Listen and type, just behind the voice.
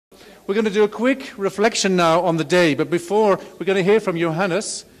We're going to do a quick reflection now on the day, but before, we're going to hear from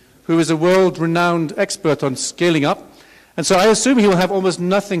Johannes, who is a world-renowned expert on scaling up. And so I assume he will have almost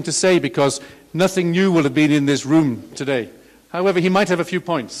nothing to say because nothing new will have been in this room today. However, he might have a few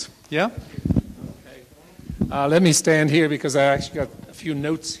points. Yeah? Okay. Let me stand here because I actually got a few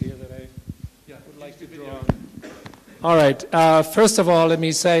notes here that I would like to draw on. All right. First of all, let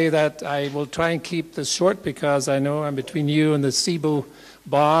me say that I will try and keep this short because I know I'm between you and the Cebu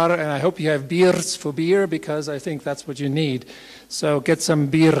bar, and I hope you have beers for beer because I think that's what you need. So get some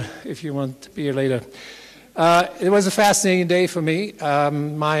beer if you want beer later. It was a fascinating day for me.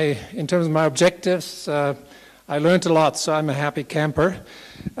 In terms of my objectives, I learned a lot, so I'm a happy camper.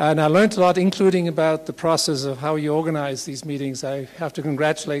 And I learned a lot, including about the process of how you organize these meetings. I have to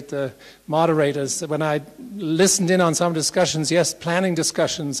congratulate the moderators. When I listened in on some discussions, yes, planning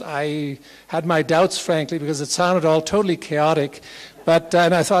discussions, I had my doubts, frankly, because it sounded all totally chaotic. But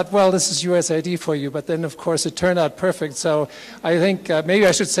and I thought, well, this is USAID for you. But then, of course, it turned out perfect. So I think maybe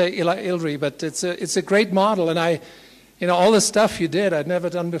I should say ILRI, but it's a great model. And all the stuff you did, I'd never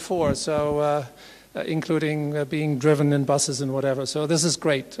done before. So including being driven in buses and whatever. So this is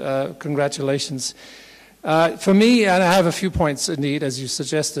great. Congratulations. For me, and I have a few points indeed, as you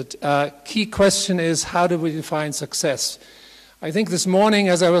suggested. Key question is, how do we define success? I think this morning,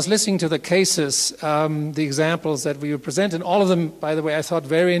 as I was listening to the cases, the examples that we were presented, all of them, by the way, I thought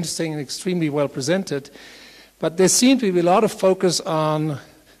very interesting and extremely well presented, but there seemed to be a lot of focus on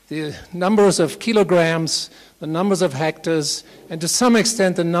the numbers of kilograms, the numbers of hectares, and to some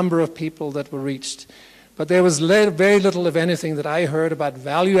extent the number of people that were reached. But there was very little, if anything, that I heard about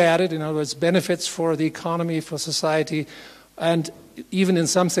value added, in other words, benefits for the economy, for society, and even in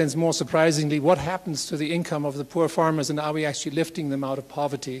some sense, more surprisingly, what happens to the income of the poor farmers and are we actually lifting them out of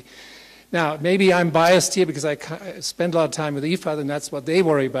poverty? Now, maybe I'm biased here because I spend a lot of time with IFAD and that's what they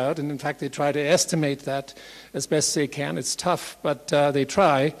worry about. And in fact, they try to estimate that as best they can. It's tough, but they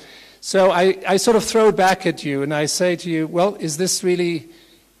try. So I sort of throw it back at you and I say to you, well,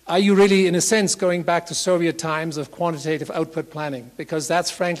 are you really, in a sense, going back to Soviet times of quantitative output planning? Because that's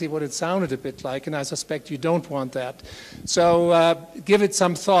frankly what it sounded a bit like, and I suspect you don't want that. So give it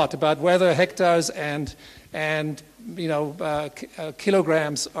some thought about whether hectares and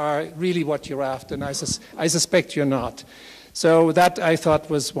kilograms are really what you're after, and I suspect you're not. So that, I thought,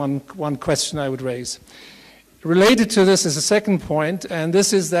 was one question I would raise. Related to this is a second point, and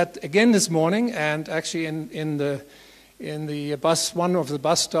this is that, again, this morning, and actually in the bus, one of the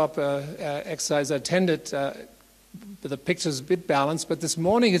bus stop exercise I attended, the picture's a bit balanced, but this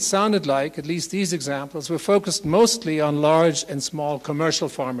morning it sounded like, at least these examples, were focused mostly on large and small commercial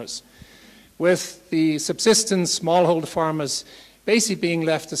farmers, with the subsistence smallholder farmers basically being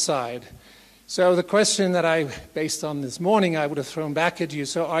left aside. So the question that based on this morning, I would have thrown back at you,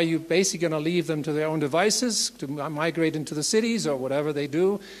 so are you basically going to leave them to their own devices, to migrate into the cities or whatever they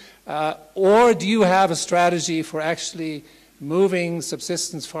do? Or do you have a strategy for actually moving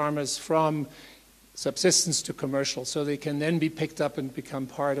subsistence farmers from subsistence to commercial so they can then be picked up and become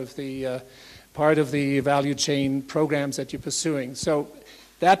part of the value chain programs that you're pursuing? So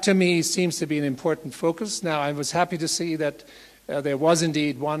that to me seems to be an important focus. Now I was happy to see that there was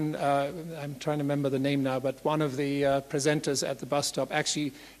indeed one, I'm trying to remember the name now, but one of the presenters at the bus stop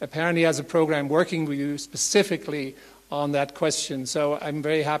actually apparently has a program working with you specifically on that question. So I'm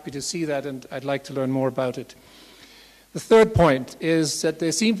very happy to see that, and I'd like to learn more about it. The third point is that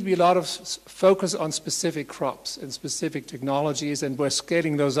there seems to be a lot of focus on specific crops and specific technologies, and we're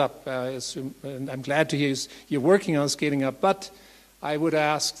scaling those up. And I'm glad to hear you're working on scaling up, but I would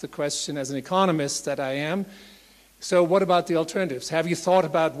ask the question as an economist that I am, so what about the alternatives? Have you thought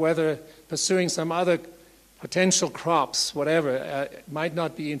about whether pursuing some other potential crops, whatever, might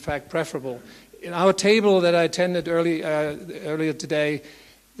not be in fact preferable? In our table that I attended earlier today,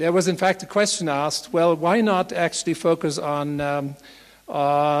 there was in fact a question asked, well, why not actually focus on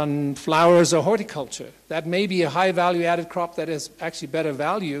flowers or horticulture? That may be a high value added crop that has actually better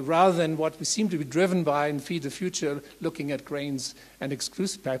value rather than what we seem to be driven by in Feed the Future, looking at grains and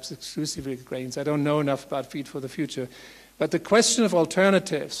perhaps exclusively grains. I don't know enough about Feed for the Future. But the question of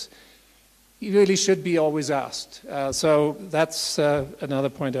alternatives really should be always asked. So that's another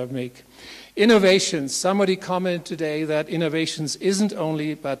point I would make. Innovations. Somebody commented today that innovations isn't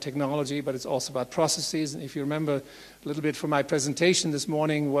only about technology, but it's also about processes. And if you remember a little bit from my presentation this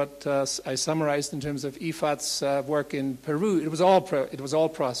morning, what I summarized in terms of IFAD's work in Peru, it was all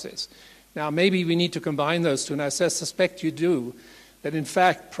process. Now, maybe we need to combine those two, and I suspect you do, that in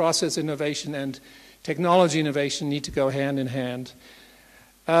fact process innovation and technology innovation need to go hand in hand.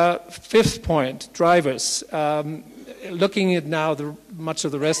 Fifth point, drivers. looking at now, much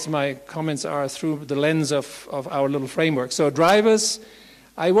of the rest of my comments are through the lens of our little framework. So drivers,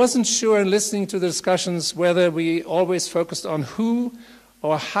 I wasn't sure in listening to the discussions whether we always focused on who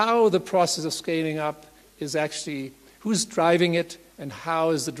or how the process of scaling up is actually, who's driving it and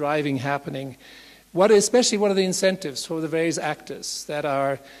how is the driving happening. Especially what are the incentives for the various actors that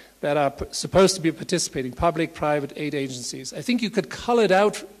are supposed to be participating, public, private, aid agencies. I think you could cull it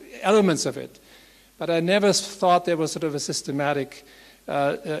out, elements of it, but I never thought there was sort of a systematic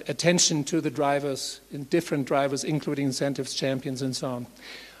attention to the drivers, in different drivers, including incentives, champions, and so on.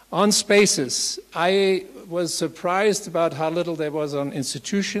 On spaces, I was surprised about how little there was on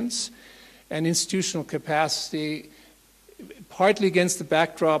institutions and institutional capacity, partly against the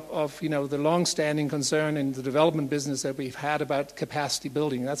backdrop of the long-standing concern in the development business that we've had about capacity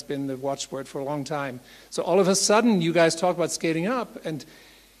building. That's been the watchword for a long time. So all of a sudden, you guys talk about scaling up, and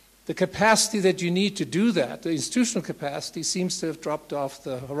the capacity that you need to do that, the institutional capacity, seems to have dropped off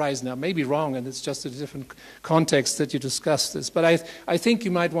the horizon. Now, maybe wrong, and it's just a different context that you discuss this. But I think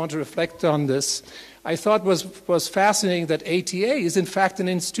you might want to reflect on this. I thought was fascinating that ATA is, in fact, an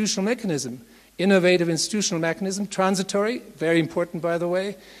institutional mechanism, innovative institutional mechanism, transitory, very important, by the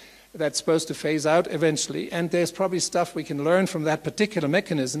way, that's supposed to phase out eventually. And there's probably stuff we can learn from that particular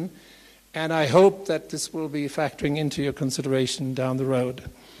mechanism, and I hope that this will be factoring into your consideration down the road.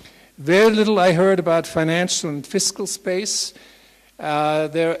 Very little I heard about financial and fiscal space.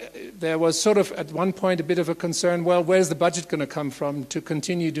 There was sort of at one point a bit of a concern, well, where's the budget going to come from to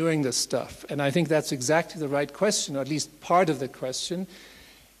continue doing this stuff? And I think that's exactly the right question, or at least part of the question.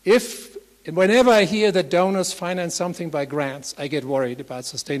 Whenever I hear that donors finance something by grants, I get worried about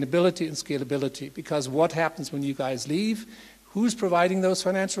sustainability and scalability, because what happens when you guys leave? Who's providing those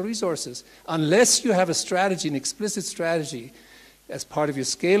financial resources? Unless you have a strategy, an explicit strategy, as part of your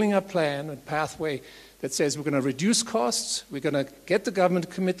scaling up plan and pathway that says we're going to reduce costs, we're going to get the government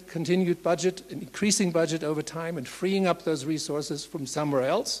to commit continued budget, an increasing budget over time, and freeing up those resources from somewhere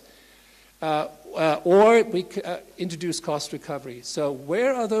else, or we introduce cost recovery. So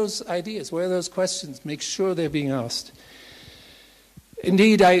where are those ideas? Where are those questions? Make sure they're being asked.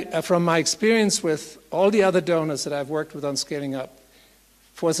 Indeed, from my experience with all the other donors that I've worked with on scaling up,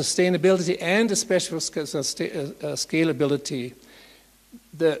 for sustainability and especially for scalability,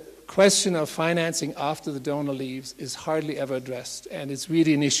 the question of financing after the donor leaves is hardly ever addressed, and it's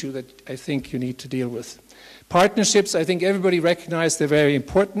really an issue that I think you need to deal with. Partnerships, I think everybody recognized they're very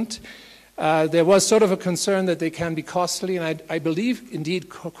important. There was sort of a concern that they can be costly, and I believe, indeed,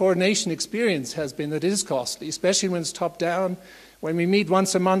 coordination experience has been that it is costly, especially when it's top-down. When we meet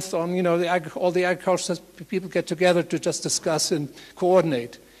once a month on, all the agricultural people get together to just discuss and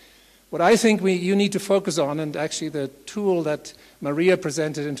coordinate. What I think you need to focus on, and actually the tool that Maria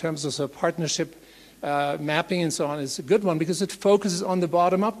presented in terms of partnership mapping and so on is a good one, because it focuses on the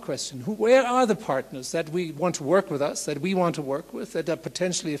bottom-up question. Where are the partners that we want to work with us, that we want to work with, that are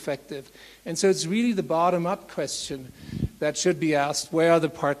potentially effective? And so it's really the bottom-up question that should be asked. Where are the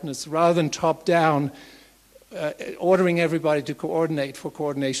partners, rather than top-down, ordering everybody to coordinate for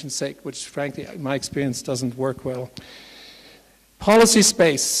coordination's sake, which frankly, in my experience, doesn't work well. Policy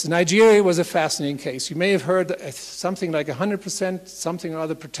space. Nigeria was a fascinating case. You may have heard something like 100% something or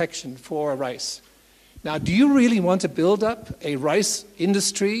other protection for rice. Now, do you really want to build up a rice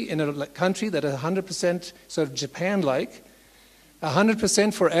industry in a country that is 100% sort of Japan-like,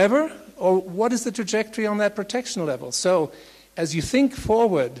 100% forever? Or what is the trajectory on that protection level? So as you think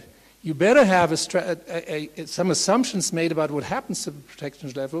forward, you better have some assumptions made about what happens to the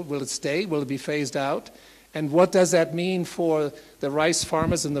protection level. Will it stay? Will it be phased out? And what does that mean for the rice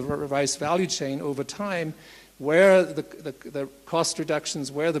farmers and the rice value chain over time? Where the cost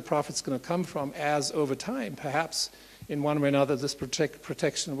reductions, where the profit's going to come from as over time, perhaps in one way or another, this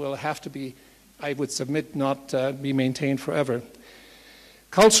protection will have to be, I would submit, not be maintained forever.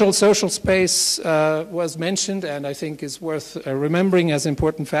 Cultural social space was mentioned, and I think is worth remembering as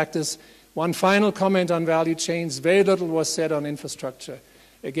important factors. One final comment on value chains. Very little was said on infrastructure.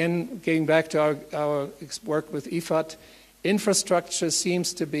 Again, getting back to our work with IFAD, infrastructure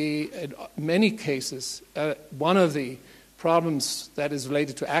seems to be, in many cases, one of the problems that is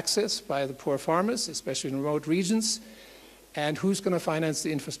related to access by the poor farmers, especially in remote regions, and who's going to finance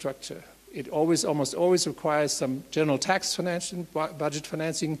the infrastructure. It almost always requires some general tax financing, budget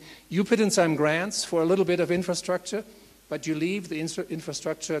financing. You put in some grants for a little bit of infrastructure, but you leave, the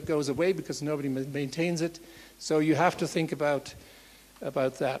infrastructure goes away because nobody maintains it. So you have to think about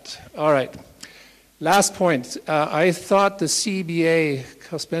that. All right. Last point. I thought the CBA,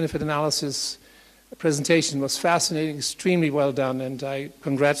 cost-benefit analysis, presentation was fascinating, extremely well done, and I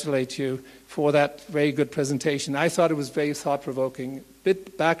congratulate you for that very good presentation. I thought it was very thought-provoking.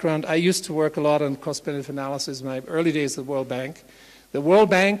 Bit background, I used to work a lot on cost-benefit analysis in my early days at the World Bank. The World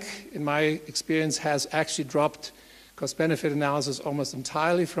Bank, in my experience, has actually dropped cost-benefit analysis almost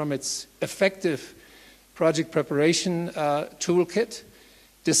entirely from its effective project preparation toolkit,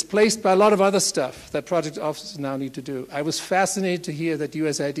 displaced by a lot of other stuff that project officers now need to do. I was fascinated to hear that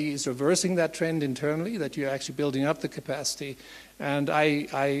USAID is reversing that trend internally, that you're actually building up the capacity. And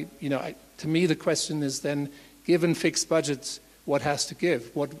to me, the question is then, given fixed budgets, what has to give?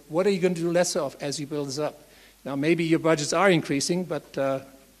 What are you going to do less of as you build this up? Now, maybe your budgets are increasing, but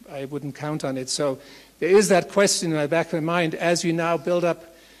I wouldn't count on it. So there is that question in the back of my mind as you now build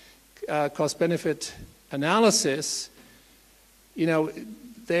up cost-benefit analysis.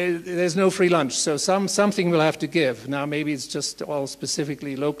 There's no free lunch, so something will have to give. Now, maybe it's just all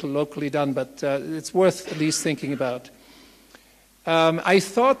specifically locally done, but it's worth at least thinking about. I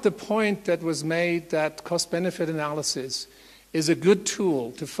thought the point that was made that cost-benefit analysis is a good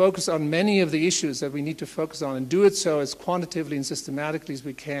tool to focus on many of the issues that we need to focus on and do it so as quantitatively and systematically as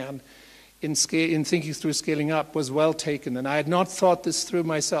we can in thinking through scaling up was well taken. And I had not thought this through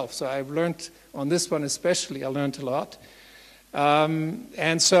myself, so I've learned on this one especially, I learned a lot.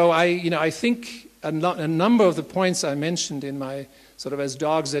 And so I think a number of the points I mentioned in my sort of as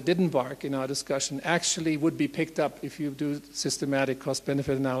dogs that didn't bark in our discussion actually would be picked up if you do systematic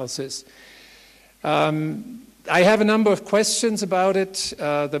cost-benefit analysis. I have a number of questions about it.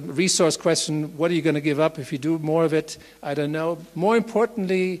 The resource question, what are you going to give up if you do more of it? I don't know. More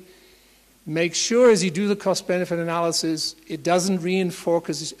importantly, make sure as you do the cost-benefit analysis, it doesn't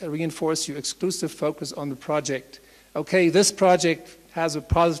reinforce your exclusive focus on the project. Okay, this project has a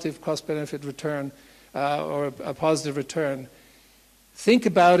positive cost-benefit return or a positive return. Think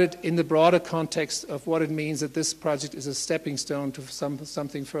about it in the broader context of what it means that this project is a stepping stone to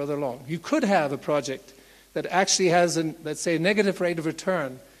something further along. You could have a project that actually has, let's say, a negative rate of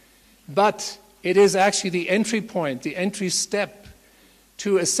return, but it is actually the entry point, the entry step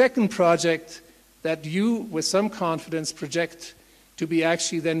to a second project that you, with some confidence, project to be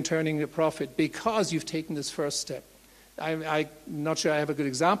actually then turning a profit because you've taken this first step. I'm not sure I have a good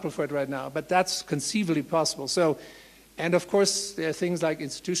example for it right now, but that's conceivably possible. So, and of course, there are things like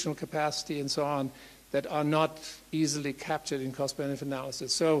institutional capacity and so on that are not easily captured in cost-benefit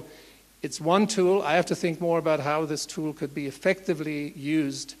analysis. So it's one tool. I have to think more about how this tool could be effectively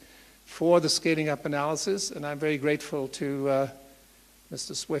used for the scaling up analysis, and I'm very grateful to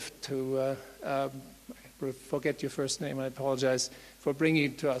Mr. Swift, who, forget your first name, I apologize, for bringing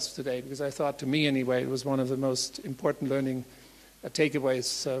it to us today, because I thought, to me anyway, it was one of the most important learning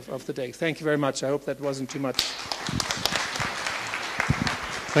takeaways of the day. Thank you very much. I hope that wasn't too much.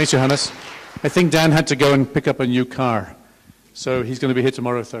 Thanks, Johannes. I think Dan had to go and pick up a new car, so he's going to be here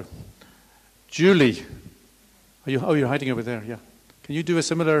tomorrow, though. Julie, you're hiding over there, yeah. Can you do a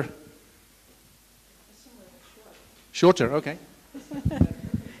similar? Shorter, okay.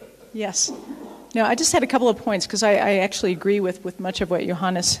 Yes. No, I just had a couple of points because I actually agree with much of what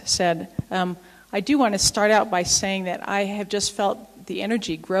Johannes said. I do want to start out by saying that I have just felt the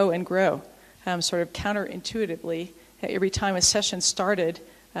energy grow and grow, sort of counterintuitively. Every time a session started,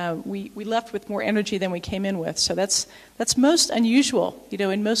 we left with more energy than we came in with. So that's most unusual,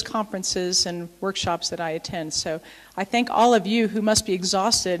 in most conferences and workshops that I attend. So I thank all of you who must be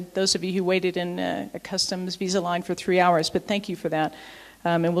exhausted, those of you who waited in a customs visa line for 3 hours, but thank you for that,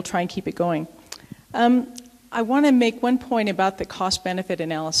 and we'll try and keep it going. I want to make one point about the cost-benefit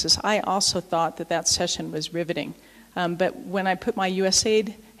analysis. I also thought that session was riveting, but when I put my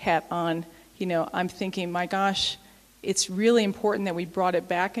USAID hat on, I'm thinking, my gosh, it's really important that we brought it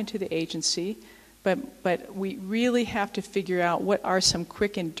back into the agency, but we really have to figure out what are some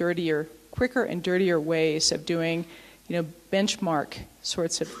quicker and dirtier ways of doing, benchmark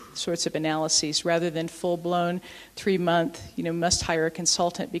sorts of analyses rather than full-blown 3-month, must hire a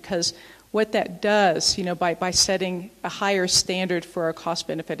consultant, because what that does, by setting a higher standard for our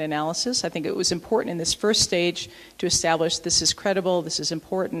cost-benefit analysis, I think it was important in this first stage to establish this is credible, this is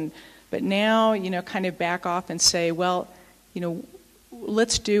important. But now, kind of back off and say, well,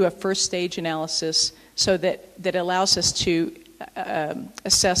 let's do a first stage analysis so that allows us to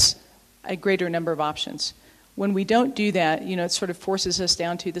assess a greater number of options. When we don't do that, it sort of forces us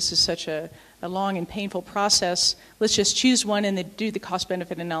down to this is such a long and painful process. Let's just choose one and then do the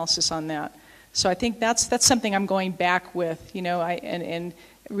cost-benefit analysis on that. So I think that's something I'm going back with, and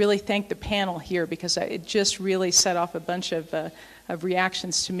really thank the panel here, because it just really set off a bunch of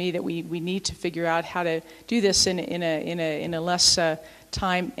reactions to me that we need to figure out how to do this in a less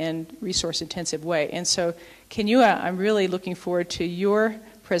time and resource intensive way. And so, Kenua, I'm really looking forward to your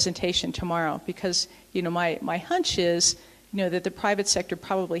presentation tomorrow, because my hunch is that the private sector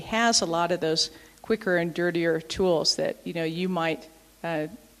probably has a lot of those quicker and dirtier tools that you might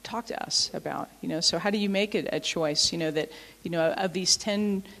talk to us about. So how do you make it a choice? That of these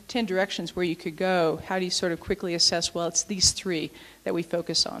 10 directions where you could go, how do you sort of quickly assess? Well, it's these 3 that we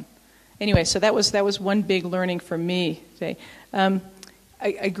focus on. Anyway, so that was one big learning for me today.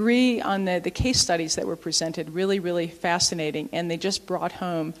 I agree on the case studies that were presented, really, really fascinating, and they just brought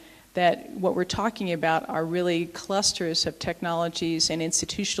home that what we're talking about are really clusters of technologies and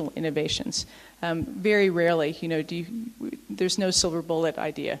institutional innovations. Very rarely, there's no silver bullet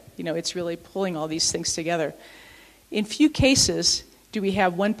idea. It's really pulling all these things together. In few cases do we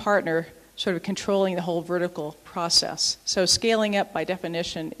have one partner sort of controlling the whole vertical process. So scaling up, by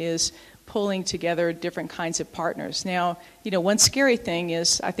definition, is pulling together different kinds of partners. Now, one scary thing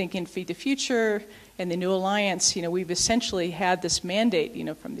is, I think in Feed the Future and the New Alliance, we've essentially had this mandate,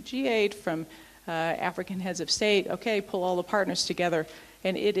 from the G8, from African heads of state, okay, pull all the partners together,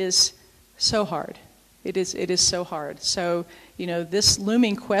 and it is so hard. It is so hard. So, this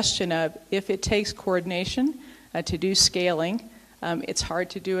looming question of if it takes coordination to do scaling, it's hard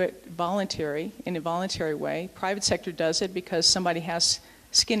to do it in a voluntary way. Private sector does it because somebody has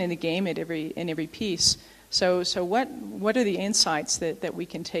skin in the game in every piece. So what are the insights that we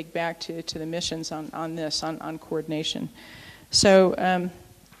can take back to the missions on coordination? So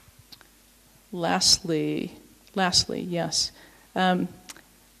lastly, yes.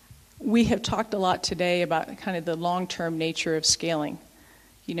 We have talked a lot today about kind of the long-term nature of scaling,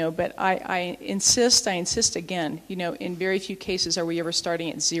 but I insist again, in very few cases are we ever starting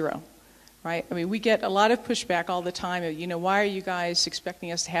at 0. Right? I mean, we get a lot of pushback all the time of, why are you guys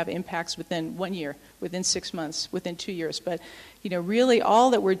expecting us to have impacts within 1 year, within 6 months, within 2 years? But, really all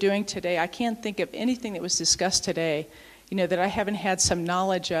that we're doing today, I can't think of anything that was discussed today, that I haven't had some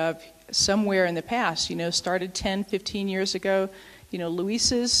knowledge of somewhere in the past, started 10, 15 years ago.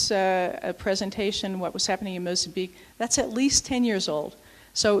 Luis's presentation, what was happening in Mozambique, that's at least 10 years old.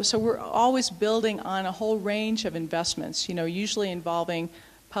 So we're always building on a whole range of investments, usually involving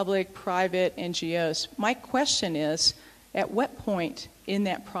public, private, NGOs. My question is, at what point in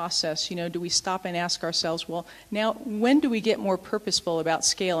that process, do we stop and ask ourselves, well, now when do we get more purposeful about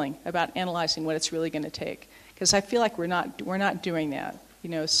scaling, about analyzing what it's really going to take? Because I feel like we're not doing that.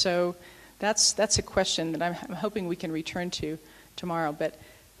 So that's a question that I'm hoping we can return to tomorrow. But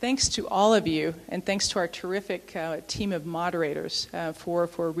thanks to all of you, and thanks to our terrific team of moderators for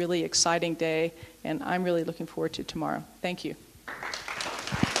a really exciting day, and I'm really looking forward to tomorrow. Thank you.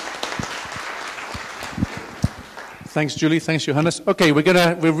 Thanks, Julie. Thanks, Johannes. Okay,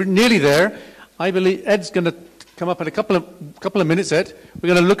 we're nearly there. I believe Ed's going to come up in a couple of minutes, Ed. We're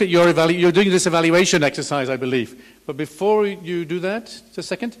going to look at you're doing this evaluation exercise, I believe. But before you do that, just a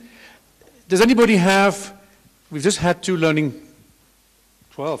second. Does anybody have, we've just had 2 learning,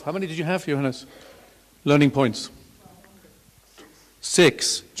 12. How many did you have, Johannes? Learning points?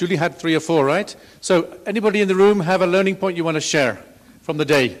 6. Julie had 3 or 4, right? So anybody in the room have a learning point you want to share from the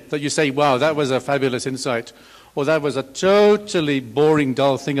day that you say, wow, that was a fabulous insight? Or that was a totally boring,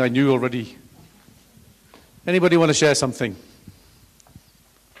 dull thing I knew already. Anybody want to share something?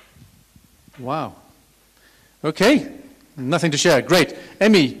 Wow. Okay, nothing to share. Great.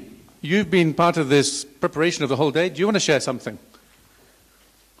 Emmy, you've been part of this preparation of the whole day. Do you want to share something?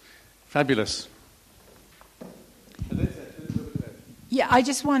 Fabulous. Yeah, I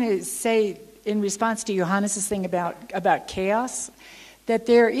just want to say, in response to Johannes' thing about chaos, that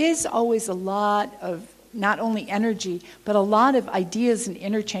there is always a lot of not only energy, but a lot of ideas and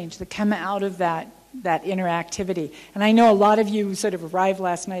interchange that come out of that interactivity. And I know a lot of you sort of arrived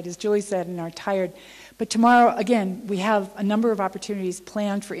last night, as Julie said, and are tired. But tomorrow, again, we have a number of opportunities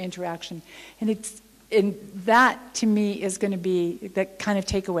planned for interaction. And that, to me, is going to be the kind of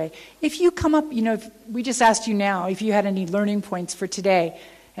takeaway. If you come up, if we just asked you now if you had any learning points for today,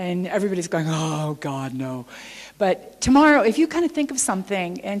 and everybody's going, oh, God, no. But tomorrow, if you kind of think of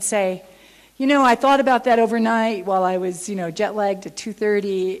something and say, I thought about that overnight while I was, jet lagged at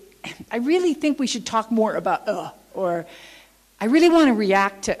 2:30. I really think we should talk more about, or I really want to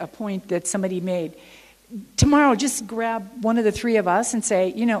react to a point that somebody made. Tomorrow, just grab one of the 3 of us and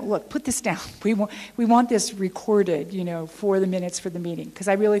say, look, put this down. We want this recorded, for the minutes for the meeting, because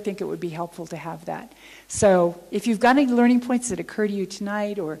I really think it would be helpful to have that. So if you've got any learning points that occur to you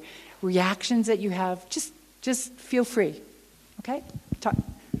tonight or reactions that you have, just feel free. Okay? Talk.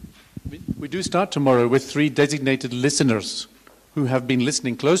 We do start tomorrow with 3 designated listeners who have been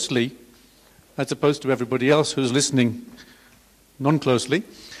listening closely, as opposed to everybody else who's listening non-closely.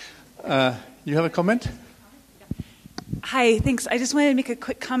 You have a comment? Hi, thanks. I just wanted to make a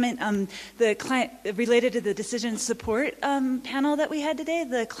quick comment. The client related to the decision support panel that we had today,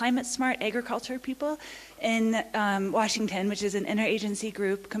 the Climate Smart Agriculture people in Washington, which is an interagency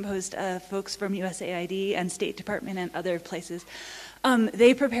group composed of folks from USAID and State Department and other places.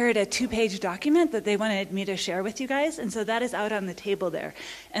 They prepared a 2-page document that they wanted me to share with you guys, and so that is out on the table there.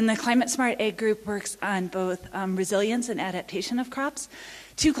 And the Climate Smart Ag group works on both resilience and adaptation of crops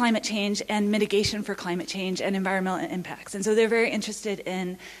to climate change and mitigation for climate change and environmental impacts. And so they're very interested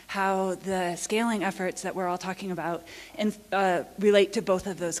in how the scaling efforts that we're all talking about relate to both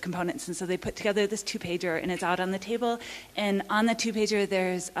of those components. And so they put together this 2-pager, and it's out on the table. And on the 2-pager,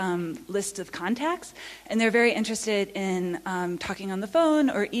 there's lists of contacts. And they're very interested in talking on the phone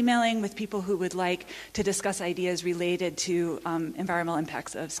or emailing with people who would like to discuss ideas related to environmental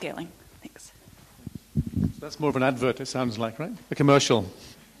impacts of scaling. Thanks. That's more of an advert, it sounds like, right? A commercial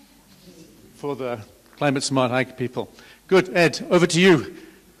for the Climate Smart Ag people. Good. Ed, over to you.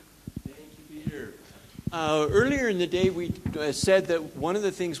 Thank you, Peter. Earlier in the day, we said that one of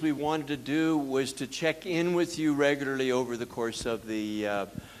the things we wanted to do was to check in with you regularly over the course of the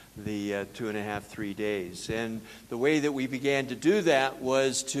 2.5, 3 days. And the way that we began to do that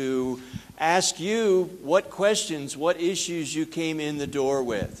was to ask you what questions, what issues you came in the door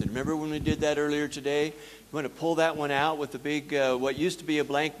with. And remember when we did that earlier today? You want to pull that one out with the big, what used to be a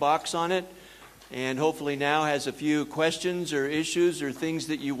blank box on it, and hopefully now has a few questions or issues or things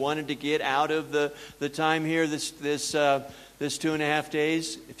that you wanted to get out of the time here this 2.5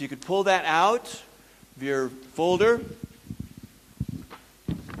 days. If you could pull that out of your folder.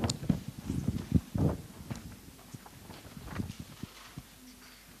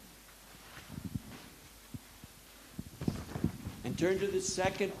 And turn to the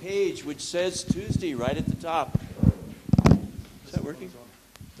second page, which says Tuesday right at the top. Is that working?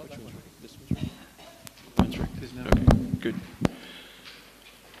 This one's working. That's right. Okay, good.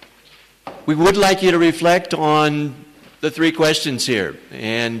 We would like you to reflect on the 3 questions here.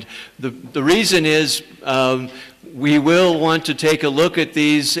 And the reason is we will want to take a look at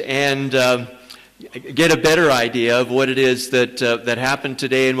these and get a better idea of what it is that happened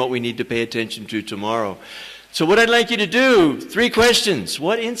today and what we need to pay attention to tomorrow. So what I'd like you to do, 3 questions.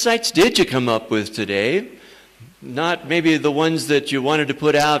 What insights did you come up with today? Not maybe the ones that you wanted to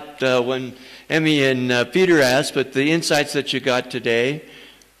put out when Emmy and Peter asked, but the insights that you got today.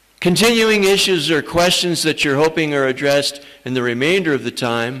 Continuing issues or questions that you're hoping are addressed in the remainder of the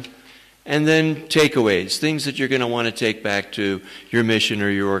time. And then takeaways, things that you're going to want to take back to your mission or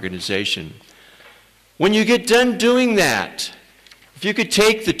your organization. When you get done doing that, if you could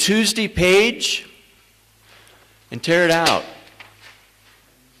take the Tuesday page and tear it out.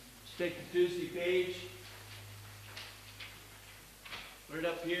 Just take the Tuesday page, put it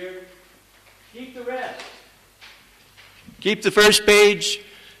up here, keep the rest. Keep the first page,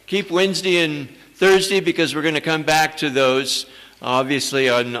 keep Wednesday and Thursday because we're going to come back to those obviously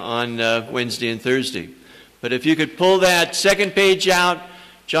on Wednesday and Thursday. But if you could pull that second page out,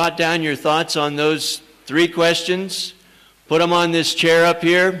 jot down your thoughts on those 3 questions, put them on this chair up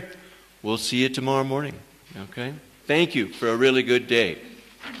here. We'll see you tomorrow morning. Okay? Thank you for a really good day.